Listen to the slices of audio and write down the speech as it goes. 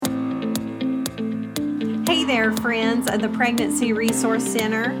there, friends of the Pregnancy Resource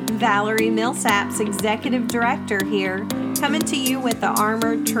Center. Valerie Millsaps, Executive Director here, coming to you with the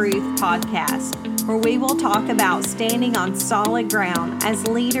Armored Truth podcast, where we will talk about standing on solid ground as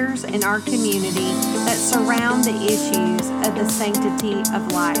leaders in our community that surround the issues of the sanctity of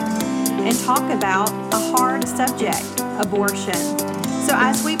life, and talk about a hard subject, abortion. So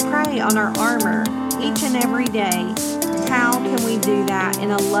as we pray on our armor each and every day, how can we do that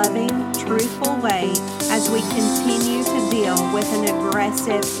in a loving, truthful way as we continue to deal with an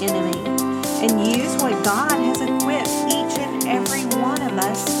aggressive enemy and use what God has equipped each and every one of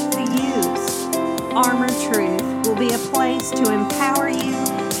us to use? Armored Truth will be a place to empower you,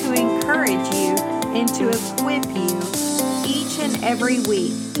 to encourage you, and to equip you each and every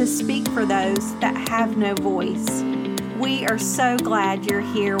week to speak for those that have no voice. We are so glad you're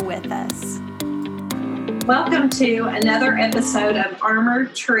here with us. Welcome to another episode of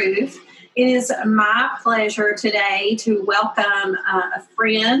Armored Truth. It is my pleasure today to welcome a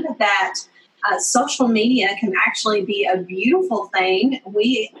friend that social media can actually be a beautiful thing.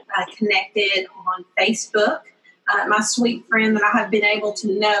 We connected on Facebook. My sweet friend that I have been able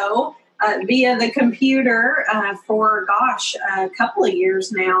to know via the computer for, a couple of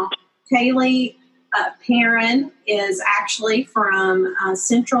years now. Kaylee Perrin is actually from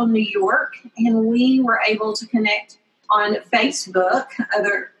Central New York, and we were able to connect on Facebook,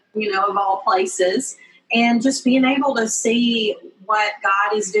 of all places, and just being able to see what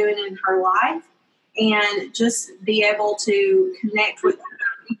God is doing in her life and just be able to connect with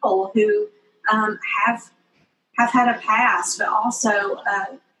other people who have had a past, but also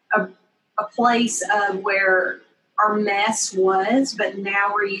a place of where our mess was, but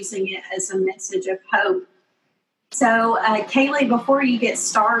now we're using it as a message of hope. So, Kaylee, before you get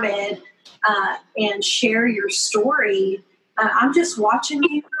started and share your story, I'm just watching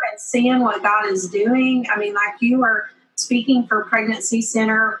you and seeing what God is doing. I mean, like, you are speaking for Pregnancy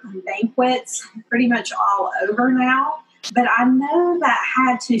Center banquets pretty much all over now, but I know that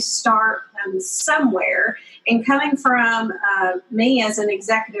had to start somewhere. And coming from me as an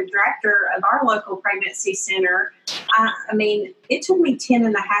executive director of our local pregnancy center, I mean, it took me 10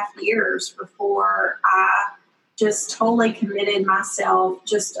 and a half years before I just totally committed myself,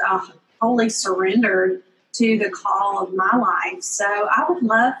 just totally surrendered to the call of my life. So I would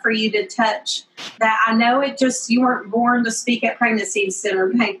love for you to touch that. I know you weren't born to speak at pregnancy center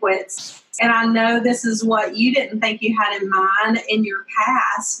banquets, and I know this is what you didn't think you had in mind in your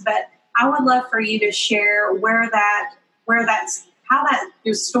past, but I would love for you to share how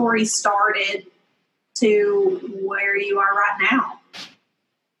your story started to where you are right now.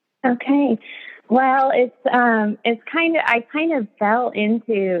 Okay. Well, I kind of fell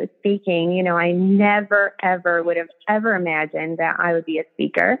into speaking. You know, I never, ever would have ever imagined that I would be a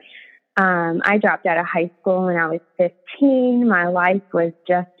speaker. I dropped out of high school when I was 15. My life was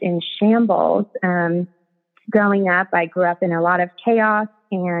just in shambles. Growing up, I grew up in a lot of chaos,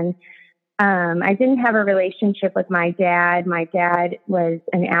 and I didn't have a relationship with my dad. My dad was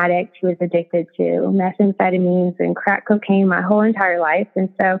an addict who was addicted to methamphetamines and crack cocaine my whole entire life. And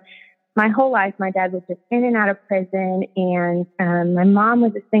so my whole life, my dad was just in and out of prison, and my mom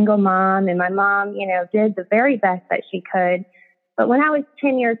was a single mom, and my mom, did the very best that she could. But when I was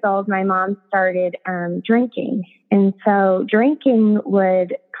 10 years old, my mom started drinking. And so drinking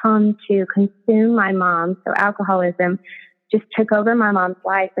would come to consume my mom. So alcoholism just took over my mom's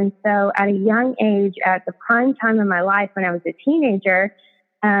life. And so at a young age, at the prime time of my life when I was a teenager,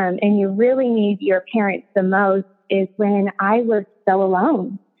 and you really need your parents the most, is when I was so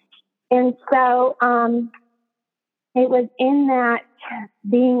alone. And so it was in that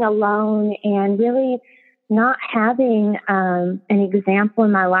being alone and really not having an example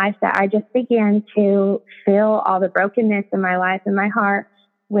in my life that I just began to feel all the brokenness in my life and my heart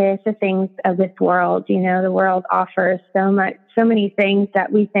with the things of this world. You know, the world offers so many things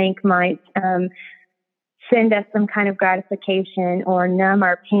that we think might send us some kind of gratification or numb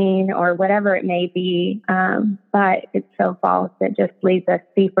our pain or whatever it may be. But it's so false. It just leads us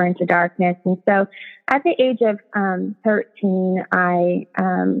deeper into darkness. And so at the age of 13, I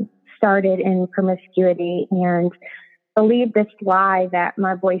started in promiscuity and believed this lie that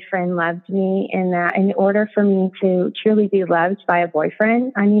my boyfriend loved me, and that in order for me to truly be loved by a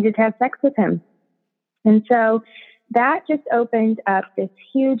boyfriend, I needed to have sex with him. And so that just opened up this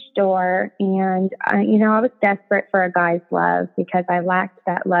huge door. And, I was desperate for a guy's love because I lacked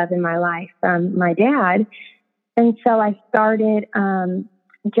that love in my life from my dad. And so I started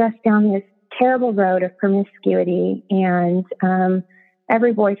just down this terrible road of promiscuity. And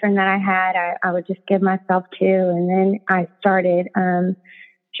every boyfriend that I had, I would just give myself to. And then I started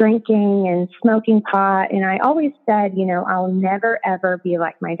drinking and smoking pot. And I always said, I'll never, ever be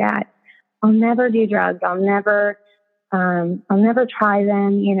like my dad. I'll never do drugs. I'll never try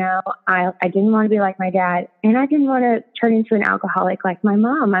them. I didn't want to be like my dad, and I didn't want to turn into an alcoholic like my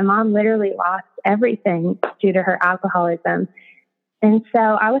mom. My mom literally lost everything due to her alcoholism. And so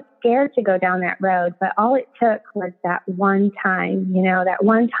I was scared to go down that road, but all it took was that one time, that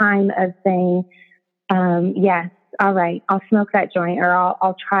one time of saying, yes, all right, I'll smoke that joint, or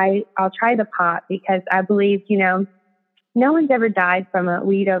I'll try the pot, because I believe, no one's ever died from a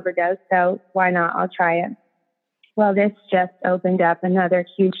weed overdose. So why not? I'll try it. Well, this just opened up another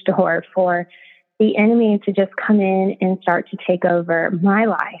huge door for the enemy to just come in and start to take over my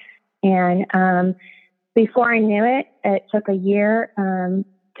life. And, before I knew it, it took a year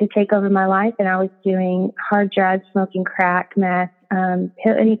to take over my life, and I was doing hard drugs, smoking crack, meth,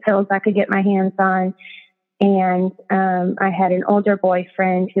 any pills I could get my hands on. And I had an older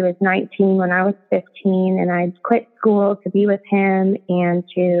boyfriend who was 19 when I was 15, and I quit school to be with him and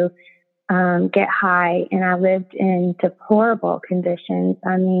to get high. And I lived in deplorable conditions.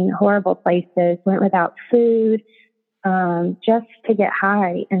 I mean, horrible places, went without food just to get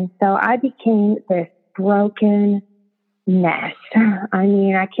high. And so I became this broken mess. I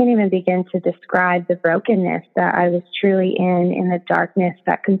mean, I can't even begin to describe the brokenness that I was truly in the darkness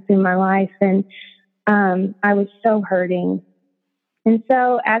that consumed my life. And I was so hurting. And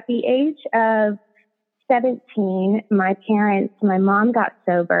so at the age of 17, my mom got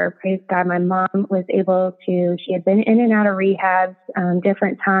sober. Praise God. My mom was able to, she had been in and out of rehabs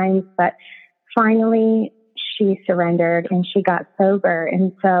different times, but finally she surrendered and she got sober.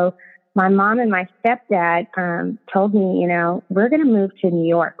 And so my mom and my stepdad told me, we're going to move to New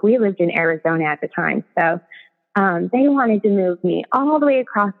York. We lived in Arizona at the time. So they wanted to move me all the way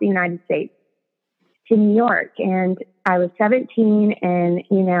across the United States to New York. And I was 17, and,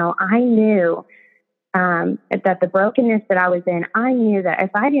 I knew that the brokenness that I was in, I knew that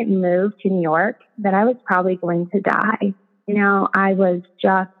if I didn't move to New York, that I was probably going to die. I was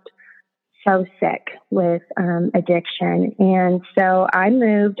just so sick with addiction. And so I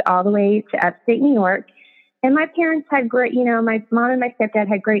moved all the way to upstate New York. And my parents had great, my mom and my stepdad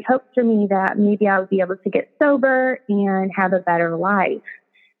had great hopes for me that maybe I would be able to get sober and have a better life.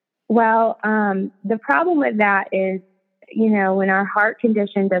 Well, the problem with that is, when our heart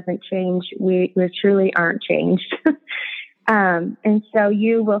condition doesn't change, we truly aren't changed. And so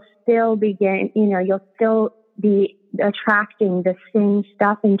you will still you'll still be attracting the same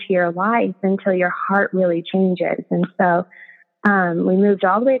stuff into your life until your heart really changes. And so we moved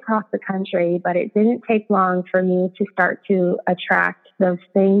all the way across the country, but it didn't take long for me to start to attract those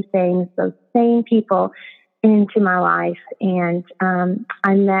same things, those same people into my life. And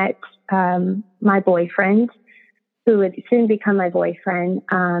I met my boyfriend, who would soon become my boyfriend,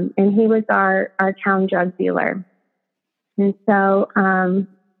 and he was our town drug dealer. And so,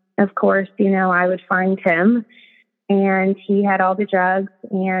 of course, I would find him, and he had all the drugs,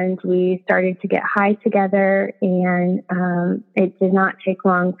 and we started to get high together, and it did not take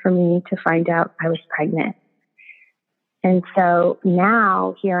long for me to find out I was pregnant. And so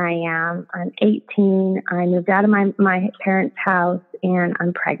now here I am, I'm 18, I moved out of my parents' house, and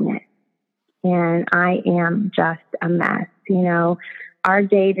I'm pregnant. And I am just a mess. Our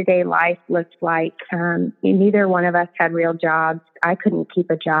day-to-day life looked like neither one of us had real jobs. I couldn't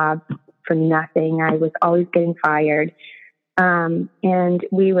keep a job for nothing. I was always getting fired. And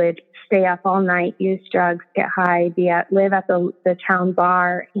we would stay up all night, use drugs, get high, live at the town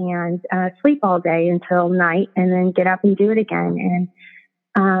bar, and sleep all day until night, and then get up and do it again.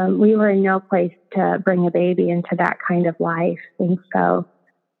 And we were in no place to bring a baby into that kind of life. And so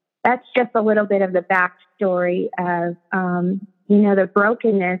that's just a little bit of the backstory of, the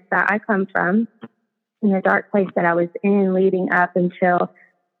brokenness that I come from, and the dark place that I was in leading up until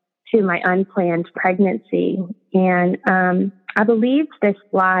to my unplanned pregnancy. And I believed this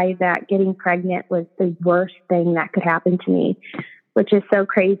lie that getting pregnant was the worst thing that could happen to me, which is so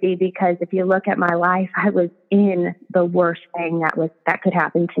crazy, because if you look at my life, I was in the worst thing that could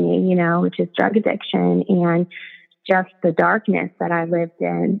happen to me, which is drug addiction and just the darkness that I lived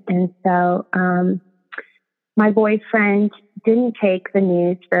in. And so my boyfriend didn't take the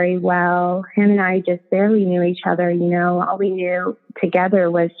news very well. Him and I just barely knew each other. All we knew together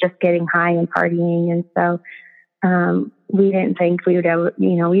was just getting high and partying. And so we didn't think we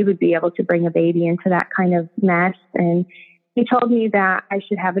would be able to bring a baby into that kind of mess. And he told me that I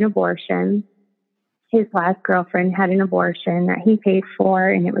should have an abortion. His last girlfriend had an abortion that he paid for,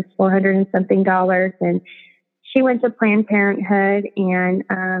 and it was $400 and something. And she went to Planned Parenthood,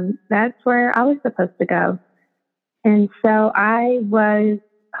 and that's where I was supposed to go. And so I was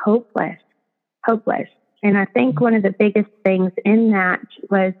hopeless. And I think one of the biggest things in that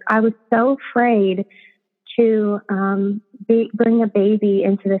was I was so afraid to bring a baby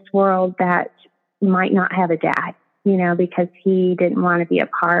into this world that might not have a dad, because he didn't want to be a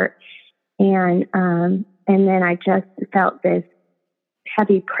part. And then I just felt this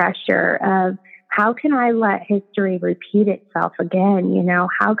heavy pressure of how can I let history repeat itself again?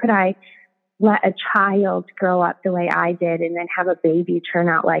 How could I let a child grow up the way I did and then have a baby turn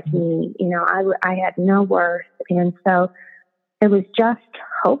out like me? I had no worth. And so it was just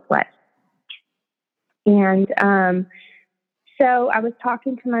hopeless. And so I was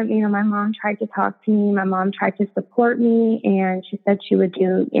talking to my mom tried to talk to me. My mom tried to support me, and she said she would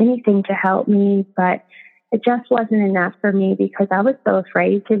do anything to help me, but it just wasn't enough for me because I was so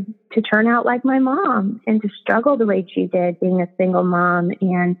afraid to turn out like my mom and to struggle the way she did, being a single mom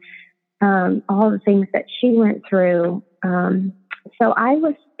and all the things that she went through. So I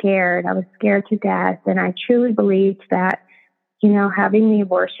was scared. I was scared to death, and I truly believed that, having the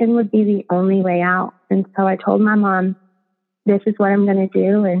abortion would be the only way out. And so I told my mom, this is what I'm going to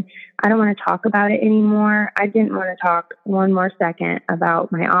do, and I don't want to talk about it anymore. I didn't want to talk one more second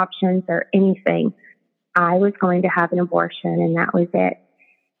about my options or anything. I was going to have an abortion, and that was it.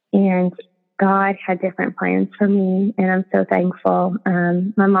 And God had different plans for me, and I'm so thankful.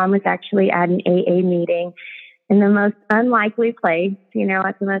 My mom was actually at an AA meeting in the most unlikely place,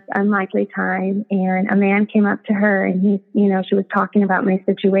 at the most unlikely time. And a man came up to her, and she was talking about my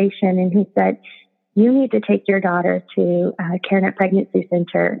situation, and he said, you need to take your daughter to CareNet Pregnancy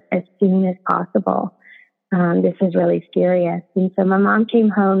Center as soon as possible. This is really serious. And so my mom came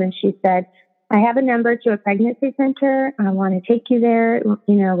home and she said, I have a number to a pregnancy center. I want to take you there.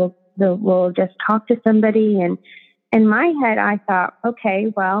 We'll just talk to somebody. And in my head, I thought,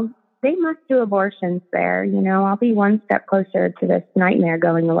 okay, well, they must do abortions there. I'll be one step closer to this nightmare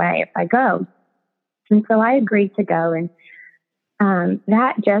going away if I go. And so I agreed to go. And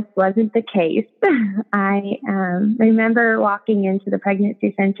that just wasn't the case. I remember walking into the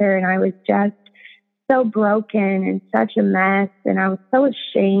pregnancy center, and I was just so broken and such a mess. And I was so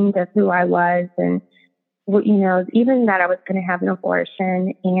ashamed of who I was and, even that I was going to have an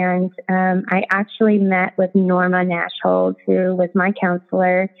abortion. And I actually met with Norma Nashhold, who was my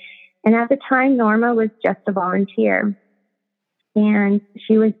counselor. And at the time, Norma was just a volunteer. And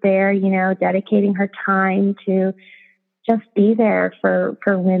she was there, dedicating her time to just be there for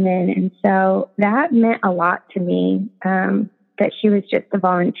women. And so that meant a lot to me, that she was just a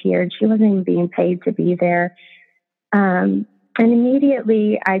volunteer and she wasn't even being paid to be there. And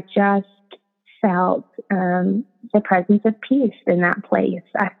immediately I just felt the presence of peace in that place.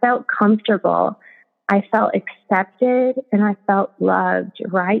 I felt comfortable. I felt accepted, and I felt loved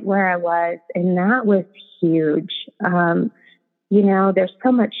right where I was. And that was huge. There's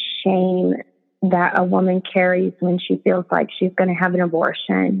so much shame that a woman carries when she feels like she's going to have an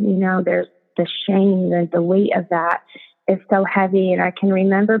abortion. There's the shame, the weight of that is so heavy. And I can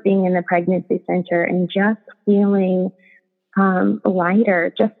remember being in the pregnancy center and just feeling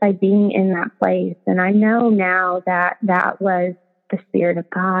lighter just by being in that place. And I know now that that was the Spirit of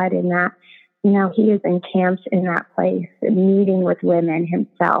God, and that, He is encamped in that place, meeting with women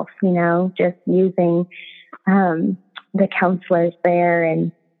Himself, just using the counselors there.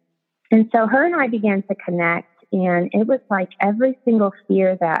 And so her and I began to connect, and it was like every single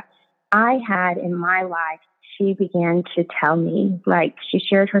fear that I had in my life, she began to tell me. Like, she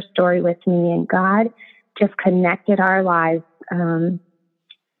shared her story with me, and God just connected our lives.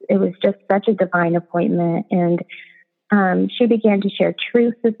 It was just such a divine appointment. And she began to share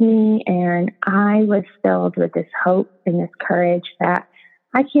truth with me, and I was filled with this hope and this courage that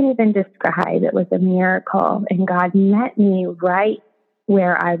I can't even describe. It was a miracle, and God met me right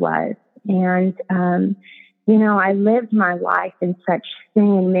where I was. And, I lived my life in such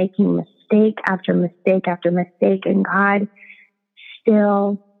sin, making mistake after mistake after mistake, and God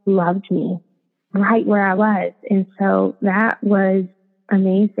still loved me right where I was. And so that was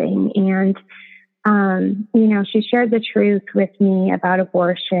amazing. And, she shared the truth with me about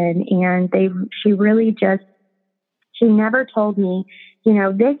abortion, and she never told me,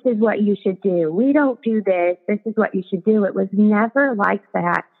 this is what you should do. We don't do this. This is what you should do. It was never like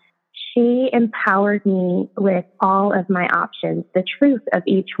that. She empowered me with all of my options, the truth of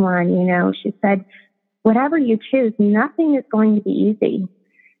each one. She said, whatever you choose, nothing is going to be easy.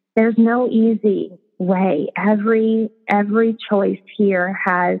 There's no easy way. Every choice here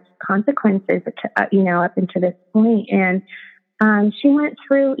has consequences, up until this point. And she went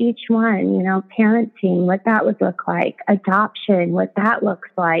through each one, parenting, what that would look like, adoption, what that looks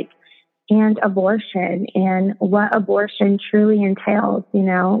like, and abortion and what abortion truly entails,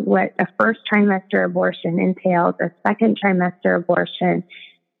 what a first trimester abortion entails, a second trimester abortion,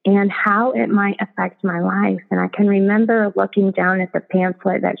 and how it might affect my life. And I can remember looking down at the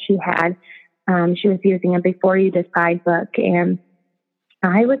pamphlet that she had. She was using a Before You Decide book, and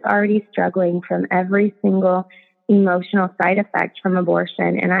I was already struggling from every single emotional side effect from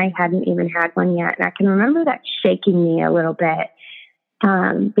abortion, and I hadn't even had one yet. And I can remember that shaking me a little bit,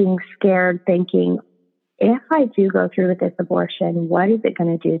 being scared, thinking, if I do go through with this abortion, what is it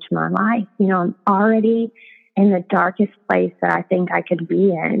going to do to my life? I'm already in the darkest place that I think I could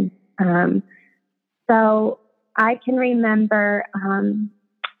be in. So I can remember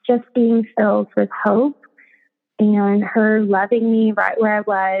just being filled with hope and her loving me right where I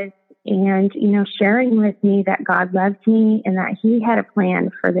was, and, sharing with me that God loved me and that He had a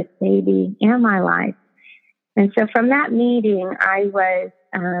plan for this baby and my life. And so from that meeting, I was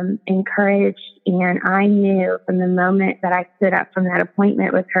encouraged, and I knew from the moment that I stood up from that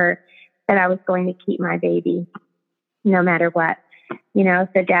appointment with her that I was going to keep my baby no matter what. If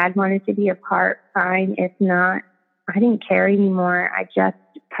the dad wanted to be a part, fine. If not, I didn't care anymore. I just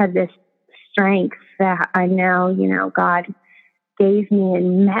had this strength that I know, God gave me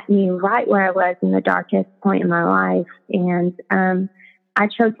and met me right where I was in the darkest point in my life. And I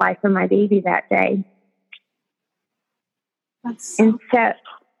chose life for my baby that day. That's so. And so,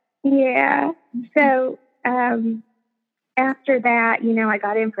 yeah. So after that, I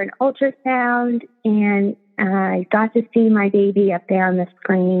got in for an ultrasound, and I got to see my baby up there on the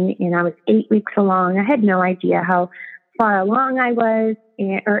screen, and I was 8 weeks along. I had no idea how far along I was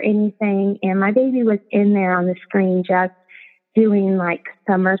or anything. And my baby was in there on the screen just doing like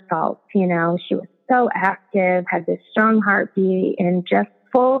somersaults. She was so active, had this strong heartbeat, and just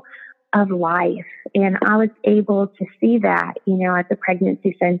full of life. And I was able to see that, at the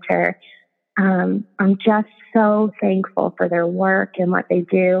pregnancy center. I'm just so thankful for their work and what they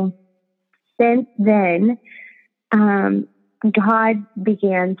do. Since then, God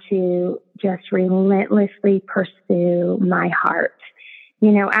began to just relentlessly pursue my heart.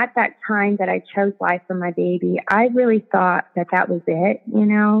 At that time that I chose life for my baby, I really thought that that was it,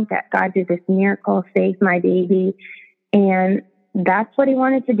 that God did this miracle, saved my baby. And that's what He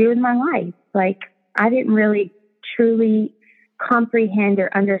wanted to do in my life. Like, I didn't really truly comprehend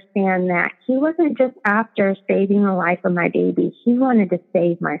or understand that He wasn't just after saving the life of my baby. He wanted to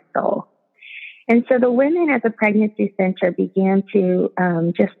save my soul. And so the women at the pregnancy center began to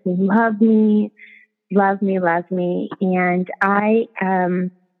just love me. And I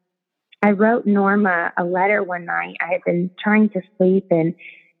wrote Norma a letter one night. I had been trying to sleep, and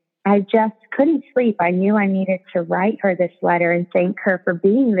I just couldn't sleep. I knew I needed to write her this letter and thank her for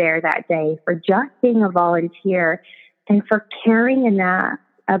being there that day, for just being a volunteer, and for caring enough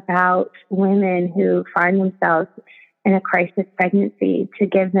about women who find themselves in a crisis pregnancy to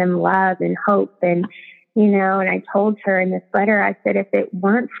give them love and hope. And, and I told her in this letter, I said, if it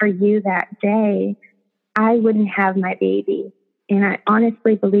weren't for you that day, I wouldn't have my baby. And I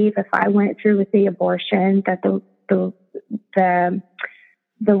honestly believe if I went through with the abortion, that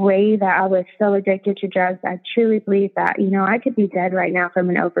the way that I was so addicted to drugs, I truly believe that, I could be dead right now from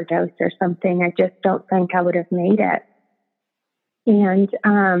an overdose or something. I just don't think I would have made it. And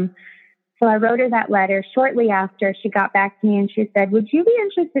so I wrote her that letter. Shortly after, she got back to me and she said, would you be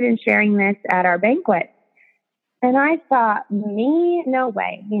interested in sharing this at our banquet? And I thought, me? No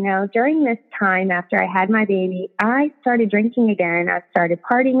way. During this time after I had my baby, I started drinking again. I started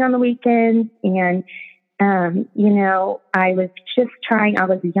partying on the weekends, and I was just trying. I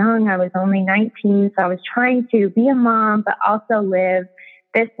was young. I was only 19. So I was trying to be a mom, but also live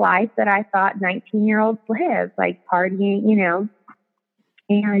this life that I thought 19-year-olds live, like partying,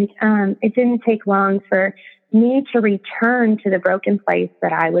 And it didn't take long for me to return to the broken place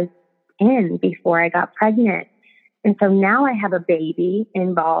that I was in before I got pregnant. And so now I have a baby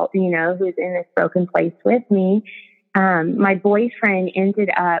involved, who's in this broken place with me. My boyfriend ended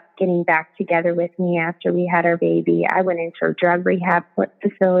up getting back together with me after we had our baby. I went into a drug rehab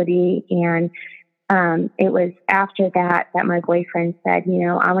facility, and it was after that my boyfriend said,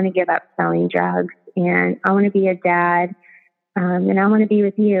 I want to give up selling drugs, and I want to be a dad, and I want to be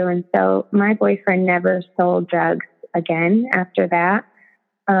with you. And so my boyfriend never sold drugs again after that.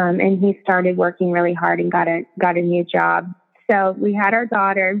 And he started working really hard and got a new job. So we had our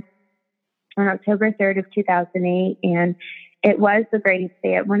daughter on October 3rd of 2008, and it was the greatest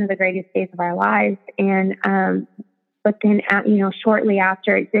day, one of the greatest days of our lives. And but then, shortly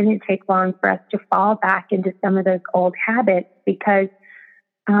after, it didn't take long for us to fall back into some of those old habits because,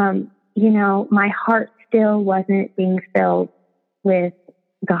 my heart still wasn't being filled with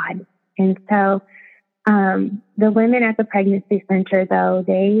God. And so the women at the pregnancy center, though,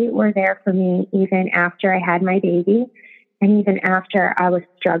 they were there for me even after I had my baby and even after I was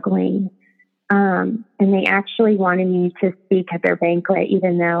struggling. And they actually wanted me to speak at their banquet,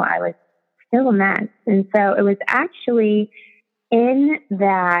 even though I was still a mess. And so it was actually in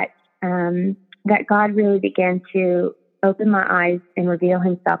that that God really began to open my eyes and reveal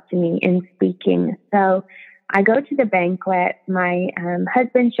himself to me in speaking. So I go to the banquet. My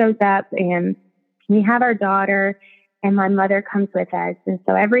husband shows up, and we have our daughter, and my mother comes with us. And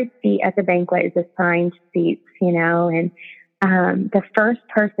so every seat at the banquet is assigned seats, and the first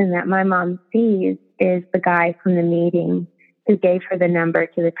person that my mom sees is the guy from the meeting who gave her the number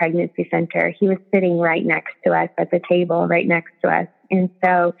to the pregnancy center. He was sitting right next to us at the table, right next to us. And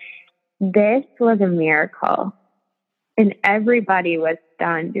so this was a miracle. And everybody was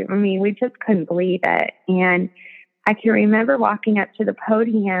stunned. I mean, we just couldn't believe it. And I can remember walking up to the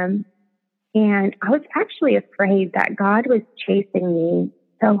podium, and I was actually afraid that God was chasing me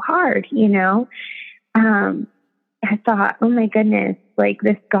so hard, I thought, oh my goodness, like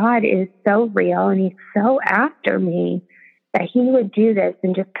this God is so real and he's so after me that he would do this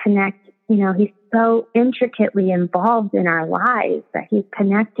and just connect. He's so intricately involved in our lives that he's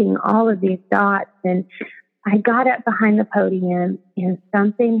connecting all of these dots. And I got up behind the podium and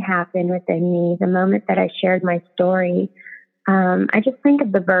something happened within me the moment that I shared my story. I just think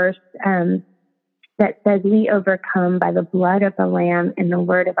of the verse that says, we overcome by the blood of the Lamb and the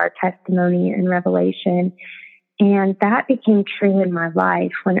word of our testimony in Revelation. And that became true in my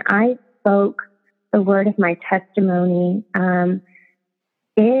life. When I spoke the word of my testimony,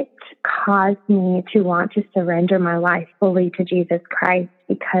 it caused me to want to surrender my life fully to Jesus Christ,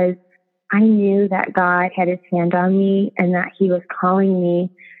 because I knew that God had his hand on me and that he was calling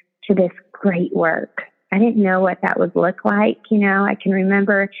me to this great work. I didn't know what that would look like. I can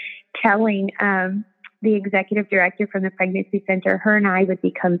remember telling the executive director from the pregnancy center, her and I would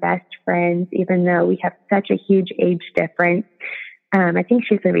become best friends, even though we have such a huge age difference. I think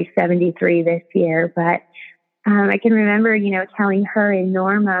she's going to be 73 this year, but I can remember, telling her and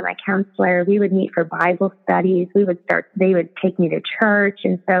Norma, my counselor, we would meet for Bible studies. They would take me to church.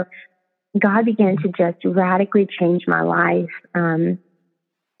 And so God began to just radically change my life. And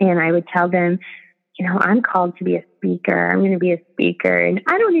I would tell them, I'm called to be a speaker. I'm going to be a speaker. And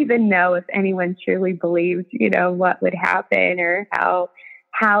I don't even know if anyone truly believes, what would happen or how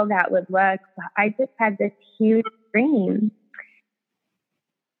that would look. But I just had this huge dream.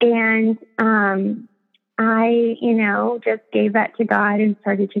 And I, just gave that to God and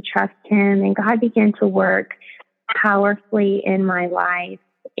started to trust him. And God began to work powerfully in my life.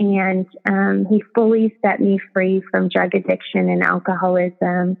 And he fully set me free from drug addiction and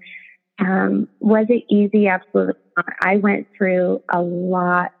alcoholism. Was it easy? Absolutely not. I went through a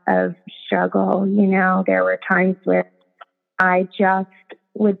lot of struggle. There were times where I just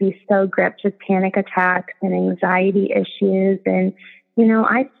would be so gripped with panic attacks and anxiety issues. And,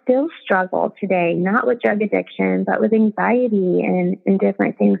 I still struggle today, not with drug addiction, but with anxiety and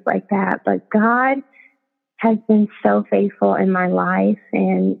different things like that. But God has been so faithful in my life.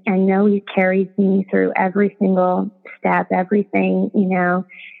 And I know he carries me through every single step, everything,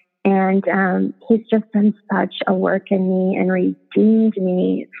 And he's just done such a work in me and redeemed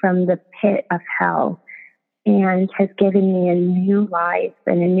me from the pit of hell and has given me a new life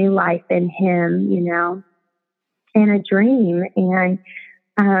and a new life in him, and a dream.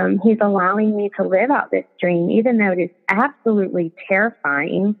 And he's allowing me to live out this dream, even though it is absolutely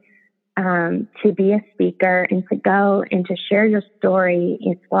terrifying to be a speaker and to go and to share your story.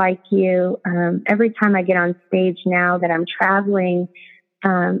 It's like every time I get on stage now that I'm traveling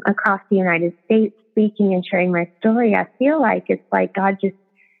across the United States, speaking and sharing my story, I feel like it's like God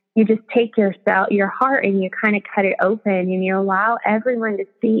you just take your heart and you kind of cut it open and you allow everyone to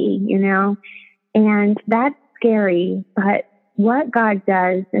see, and that's scary. But what God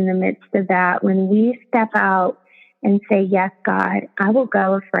does in the midst of that, when we step out and say, yes, God, I will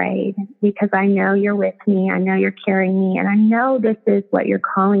go afraid because I know you're with me. I know you're carrying me. And I know this is what you're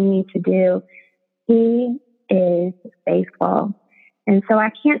calling me to do. He is faithful. And so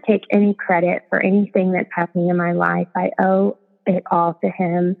I can't take any credit for anything that's happening in my life. I owe it all to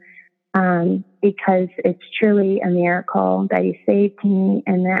him because it's truly a miracle that he saved me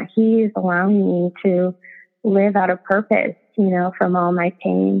and that he is allowing me to live out of purpose, from all my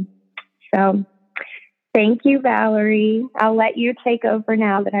pain. So thank you, Valerie. I'll let you take over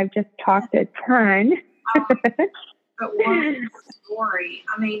now that I've just talked a ton. But what a story.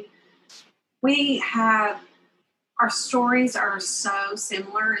 I mean, our stories are so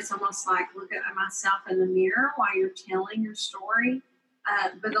similar. It's almost like looking at myself in the mirror while you're telling your story.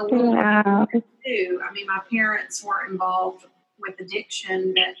 but a little Wow. too. I mean, my parents were involved with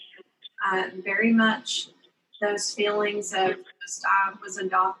addiction, but very much those feelings of just I was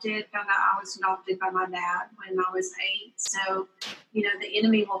adopted. Found out I was adopted by my dad when I was 8. So, the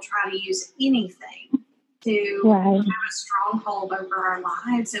enemy will try to use anything to Right. have a stronghold over our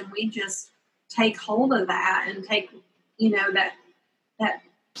lives, and we just take hold of that and take, that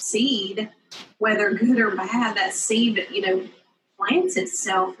seed, whether good or bad, that seed, plants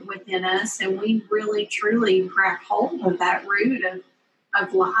itself within us, and we really truly grab hold of that root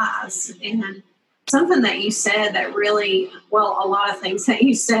of lies. And something that you said that really, well, a lot of things that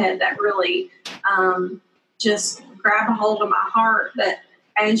you said that really just grab a hold of my heart, that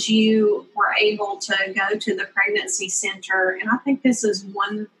as you were able to go to the pregnancy center, and I think this is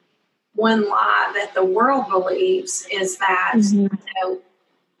one lie that the world believes, is that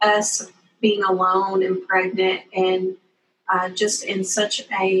us being alone and pregnant and just in such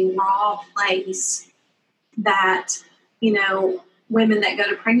a raw place that, women that go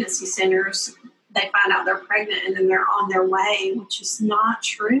to pregnancy centers, they find out they're pregnant and then they're on their way, which is not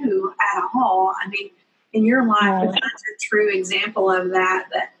true at all. I mean, in your life, it's such a true example of that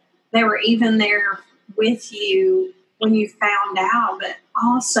they were even there with you when you found out, but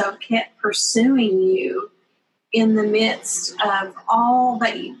also kept pursuing you in the midst of all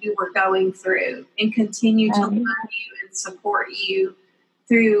that you were going through, and continue to love you and support you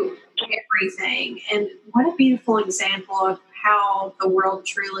through everything. And what a beautiful example of how the world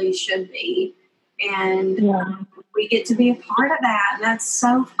truly should be. And we get to be a part of that, and that's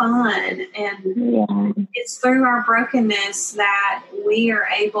so fun. And it's through our brokenness that we are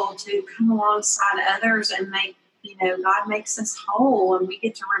able to come alongside others and make, God makes us whole, and we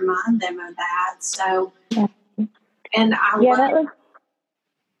get to remind them of that. So, and I love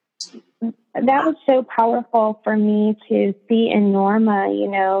that was so powerful for me to see in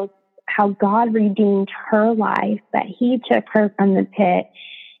Norma, how God redeemed her life, that he took her from the pit,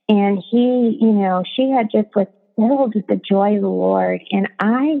 and she had just was filled with the joy of the Lord. And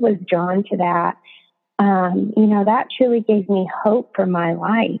I was drawn to that. That truly gave me hope for my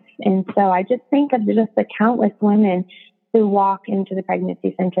life. And so I just think of just the countless women who walk into the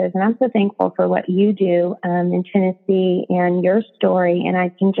pregnancy centers. And I'm so thankful for what you do in Tennessee and your story. And I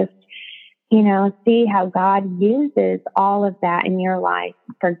can just, see how God uses all of that in your life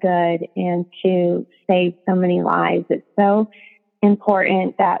for good and to save so many lives. It's so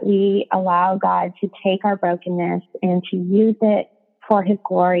important that we allow God to take our brokenness and to use it for his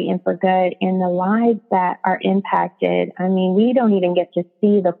glory and for good in the lives that are impacted. I mean, we don't even get to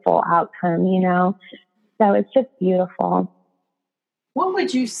see the full outcome, So it's just beautiful. What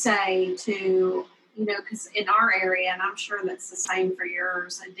would you say to, because in our area, and I'm sure that's the same for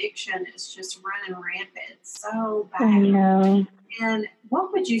yours, addiction is just running rampant, so bad. I know. And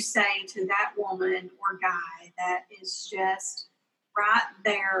what would you say to that woman or guy that is just right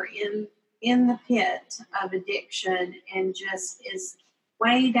there in the pit of addiction and just is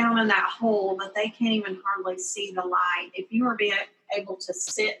way down in that hole that they can't even hardly see the light? If you were able to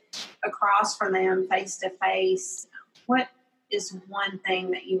sit across from them face to face, what is one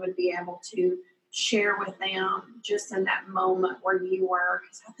thing that you would be able to share with them just in that moment where you were?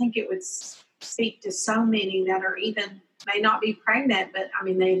 Because I think it would speak to so many that are even may not be pregnant, but I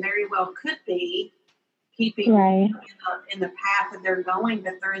mean, they very well could be keeping in the path that they're going,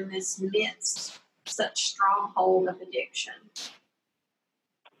 but they're in this midst, such stronghold of addiction.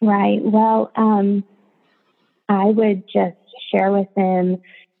 Right. Well, I would just share with them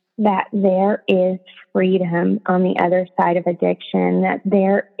that there is freedom on the other side of addiction, that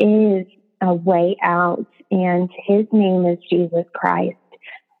there is a way out, and his name is Jesus Christ.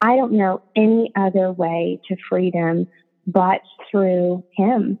 I don't know any other way to freedom but through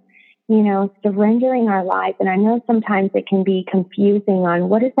him. Surrendering our lives. And I know sometimes it can be confusing on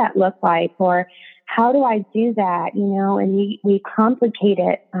what does that look like, or how do I do that? And we complicate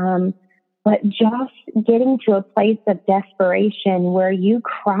it. But just getting to a place of desperation where you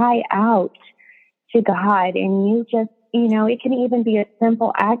cry out to God, and you just, it can even be a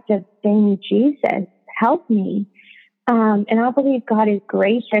simple act of saying, Jesus, help me. And I believe God is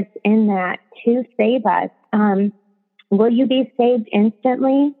gracious in that to save us. Will you be saved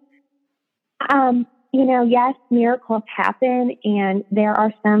instantly? Yes, miracles happen, and there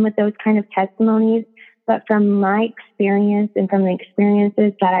are some with those kind of testimonies. But from my experience and from the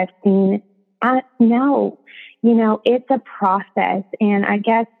experiences that I've seen, no, it's a process. And I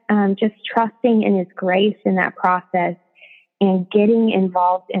guess just trusting in his grace in that process and getting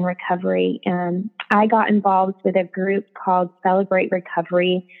involved in recovery. I got involved with a group called Celebrate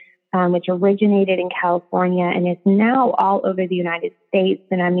Recovery which originated in California and is now all over the United States.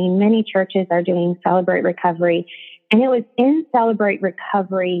 And I mean, many churches are doing Celebrate Recovery. And it was in Celebrate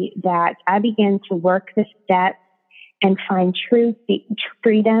Recovery that I began to work the steps and find true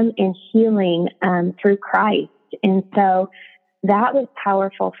freedom and healing through Christ. And so that was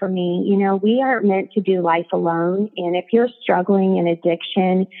powerful for me. You know, we aren't meant to do life alone. And if you're struggling in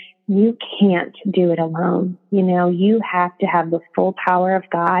addiction, you can't do it alone. You know, you have to have the full power of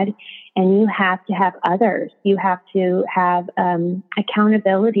God, and you have to have others. You have to have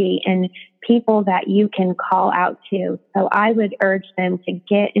accountability and people that you can call out to. So I would urge them to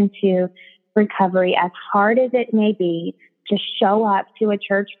get into recovery, as hard as it may be, to show up to a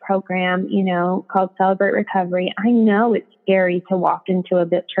church program, you know, called Celebrate Recovery. I know it's scary to walk into a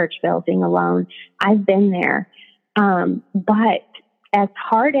church building alone. I've been there. But as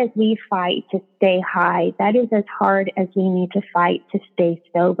hard as we fight to stay high, that is as hard as we need to fight to stay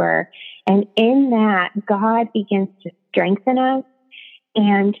sober. And in that, God begins to strengthen us,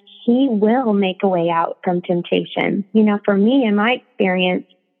 and He will make a way out from temptation. You know, for me, in my experience,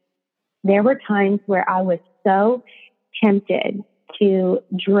 there were times where I was so tempted to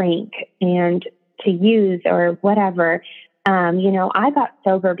drink and to use or whatever. You know, I got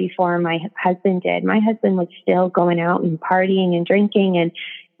sober before my husband did. My husband was still going out and partying and drinking. And,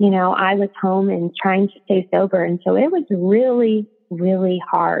 you know, I was home and trying to stay sober. And so it was really, really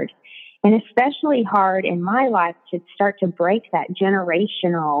hard. And especially hard in my life to start to break that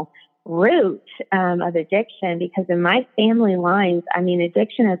generational root of addiction, because in my family lines, I mean,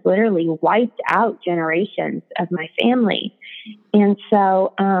 addiction has literally wiped out generations of my family. And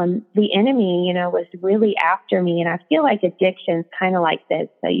so the enemy, you know, was really after me. And I feel like addiction's kind of like this.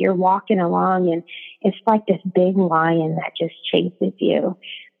 So you're walking along and it's like this big lion that just chases you.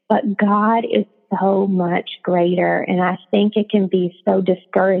 But God is so much greater. And I think it can be so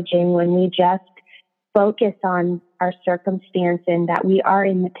discouraging when we just focus on our circumstance and that we are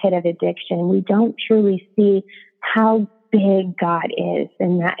in the pit of addiction. We don't truly see how big God is,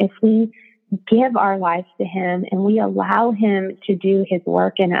 and that if we give our lives to Him and we allow Him to do His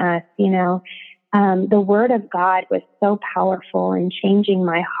work in us, you know, the Word of God was so powerful in changing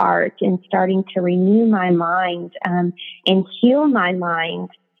my heart and starting to renew my mind and heal my mind.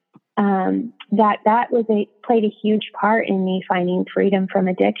 That played a huge part in me finding freedom from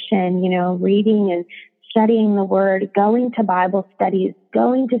addiction, you know, reading and studying the Word, going to Bible studies,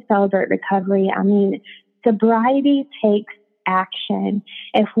 going to Celebrate Recovery. I mean, sobriety takes action.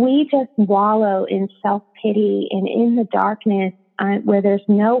 If we just wallow in self-pity and in the darkness where there's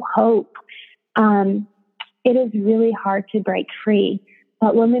no hope, it is really hard to break free.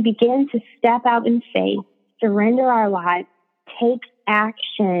 But when we begin to step out in faith, surrender our lives, take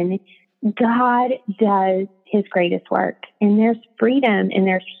action, God does His greatest work. And there's freedom and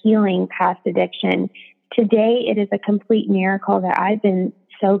there's healing past addiction. Today, it is a complete miracle that I've been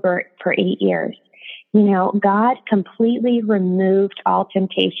sober for 8 years. You know, God completely removed all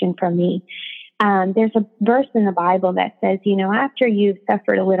temptation from me. There's a verse in the Bible that says, you know, after you've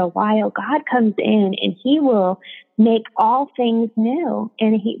suffered a little while, God comes in and He will make all things new.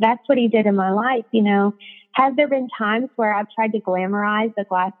 And that's what He did in my life. You know, have there been times where I've tried to glamorize a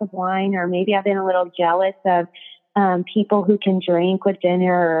glass of wine, or maybe I've been a little jealous of people who can drink with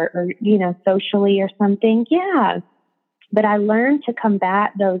dinner or, you know, socially or something? Yeah. But I learned to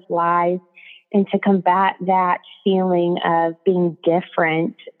combat those lies and to combat that feeling of being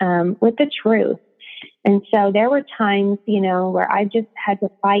different with the truth. And so there were times, you know, where I just had to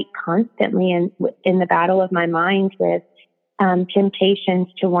fight constantly in the battle of my mind with temptations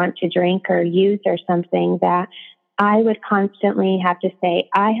to want to drink or use or something, that I would constantly have to say,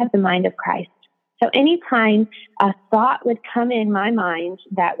 I have the mind of Christ. So anytime a thought would come in my mind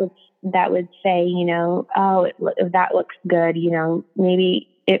that would say, you know, oh, that looks good, you know, maybe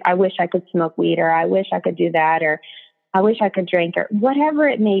I wish I could smoke weed, or I wish I could do that, or I wish I could drink, or whatever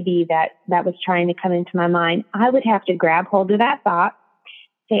it may be that was trying to come into my mind, I would have to grab hold of that thought,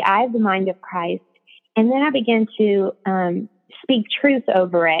 say, I have the mind of Christ. And then I began to speak truth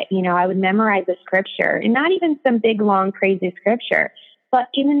over it. You know, I would memorize the scripture, and not even some big, long, crazy scripture, but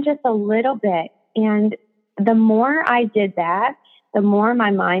even just a little bit. And the more I did that, the more my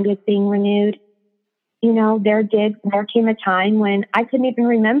mind was being renewed. You know, there came a time when I couldn't even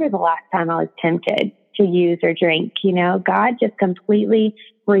remember the last time I was tempted to use or drink. You know, God just completely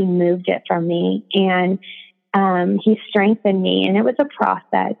removed it from me, and He strengthened me. And it was a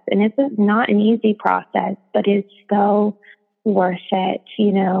process, and it's not an easy process, but it's so worth it.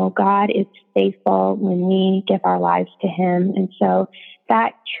 You know, God is faithful when we give our lives to Him. And so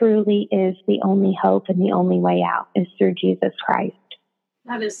that truly is the only hope and the only way out is through Jesus Christ.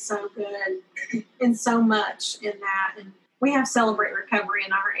 That is so good, and so much in that. And we have Celebrate Recovery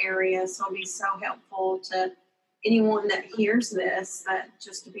in our area, so it'll be so helpful to anyone that hears this, that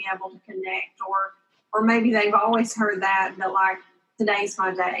just to be able to connect, or maybe they've always heard that, but like, today's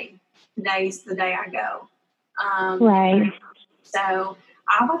my day. Today's the day I go. Right. So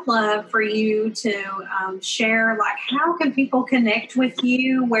I would love for you to share, like, how can people connect with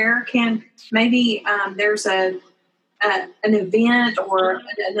you? Where can maybe there's an event or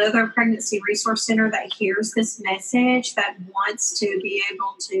another pregnancy resource center that hears this message that wants to be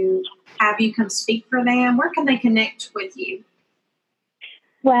able to have you come speak for them? Where can they connect with you?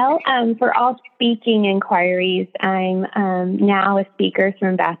 Well, for all speaking inquiries, I'm now a speaker through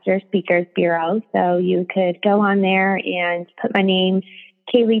Ambassador Speakers Bureau. So you could go on there and put my name,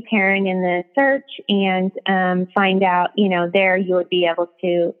 Kaylee Perrin, in the search and find out, there you would be able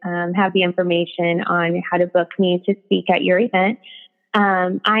to have the information on how to book me to speak at your event.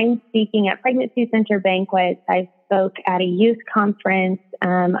 I'm speaking at Pregnancy Center banquets. I spoke at a youth conference.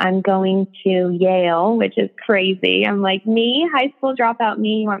 I'm going to Yale, which is crazy. I'm like, me, high school dropout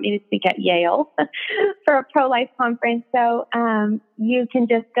me, you want me to speak at Yale for a pro-life conference. So you can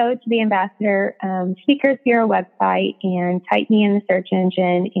just go to the Ambassador Speakers Bureau website and type me in the search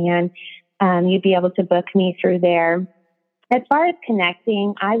engine, and you'd be able to book me through there. As far as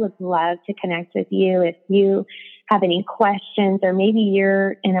connecting, I would love to connect with you if you have any questions, or maybe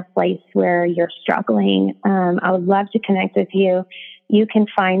you're in a place where you're struggling. I would love to connect with you. You can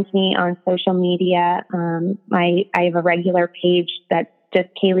find me on social media. I have a regular page that's just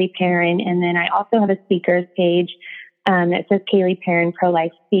Kaylee Perrin, and then I also have a speakers page that says Kaylee Perrin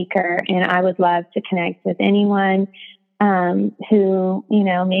Pro-Life Speaker, and I would love to connect with anyone who,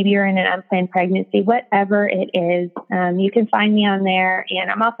 maybe you're in an unplanned pregnancy, whatever it is. You can find me on there,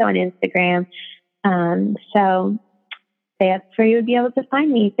 and I'm also on Instagram. So that's where you would be able to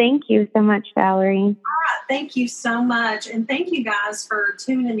find me. Thank you so much, Valerie. All right. Thank you so much. And thank you guys for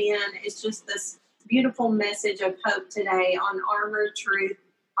tuning in. It's just this beautiful message of hope today on Armored Truth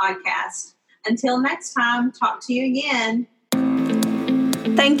Podcast. Until next time, talk to you again.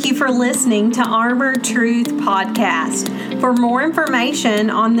 Thank you for listening to Armored Truth Podcast. For more information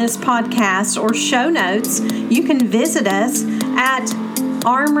on this podcast or show notes, you can visit us at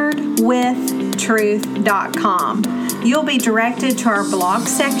armoredwithtruth.com. You'll be directed to our blog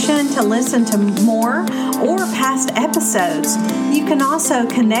section to listen to more or past episodes. You can also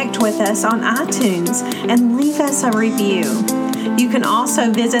connect with us on iTunes and leave us a review. You can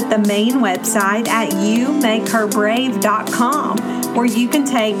also visit the main website at youmakeherbrave.com, where you can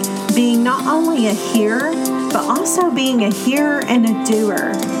take being not only a hearer, but also being a hearer and a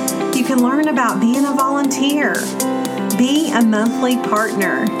doer. You can learn about being a volunteer, be a monthly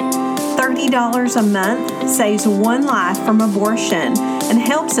partner. $30 a month saves one life from abortion and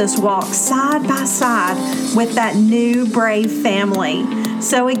helps us walk side by side with that new brave family.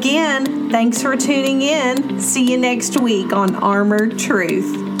 So again, thanks for tuning in. See you next week on Armored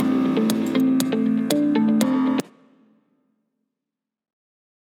Truth.